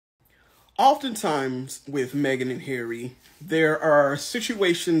Oftentimes with Meghan and Harry, there are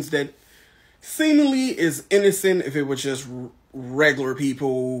situations that seemingly is innocent if it was just regular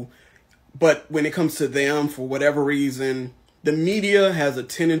people, but when it comes to them, for whatever reason, the media has a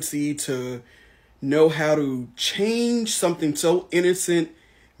tendency to know how to change something so innocent,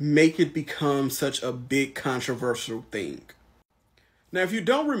 make it become such a big controversial thing. Now, if you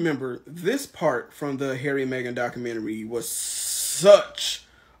don't remember, this part from the Harry and Meghan documentary was such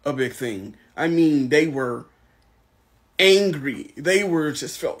a big thing. I mean, they were angry. They were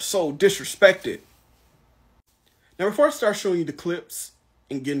just felt so disrespected. Now, before I start showing you the clips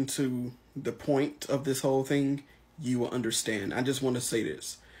and getting to the point of this whole thing, you will understand. I just want to say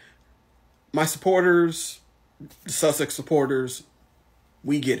this. My supporters, the Sussex supporters,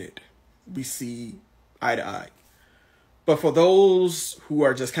 we get it. We see eye to eye. But for those who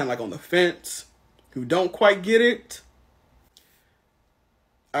are just kind of like on the fence, who don't quite get it,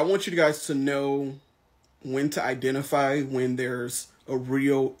 I want you guys to know when to identify when there's a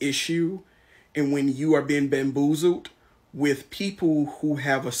real issue and when you are being bamboozled with people who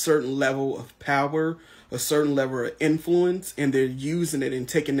have a certain level of power, a certain level of influence, and they're using it and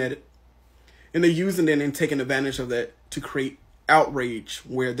taking advantage of that to create outrage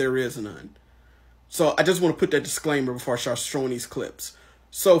where there is none. So I just want to put that disclaimer before I start showing these clips.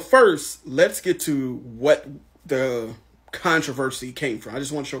 So first, let's get to what the controversy came from. I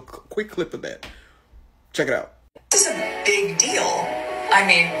just want to show a quick clip of that. Check it out. This is a big deal. I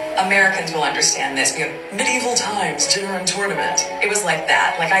mean, Americans will understand this. We have medieval times, dinner and tournament. It was like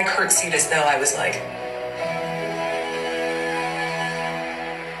that. Like, I curtsied as though I was like...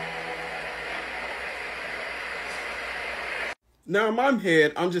 Now, in my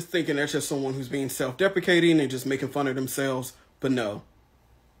head, I'm just thinking that's just someone who's being self-deprecating and just making fun of themselves. But no.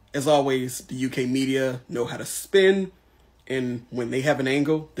 As always, the UK media know how to spin. And when they have an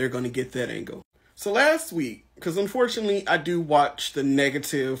angle, they're going to get that angle. So last week, because unfortunately I do watch the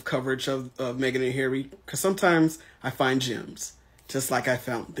negative coverage of Meghan and Harry, because sometimes I find gems, just like I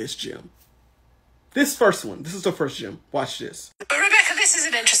found this gem. This first one, this is the first gem. Watch this. But Rebecca, this is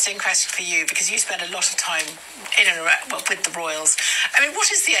an interesting question for you because you spend a lot of time in and around, well, with the royals. I mean, what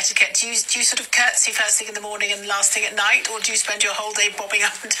is the etiquette? Do you sort of curtsy first thing in the morning and last thing at night, or do you spend your whole day bobbing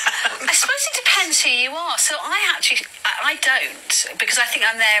up and down? I suppose it depends who you are. So I don't, because I think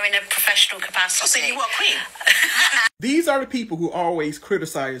I'm there in a professional capacity. Oh, so you are queen. These are the people who always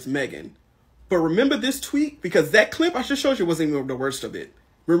criticize Meghan. But remember this tweet? Because that clip I just showed you wasn't even the worst of it.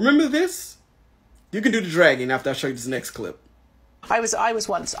 Remember this? You can do the dragging after I show you this next clip. I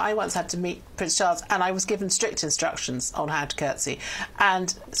once had to meet Prince Charles, and I was given strict instructions on how to curtsy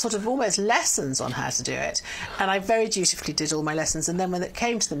and sort of almost lessons on how to do it. And I very dutifully did all my lessons, and then when it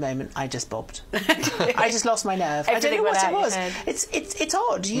came to the moment, I just bobbed. I just lost my nerve. I don't know what it was. It's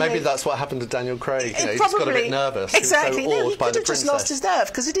odd. Maybe that's what happened to Daniel Craig. You know, he just got a bit nervous. Exactly. He was so awed he by could the have just princess. lost his nerve,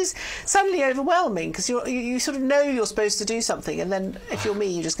 because it is suddenly overwhelming, because you sort of know you're supposed to do something, and then if you're me,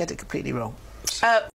 you just get it completely wrong.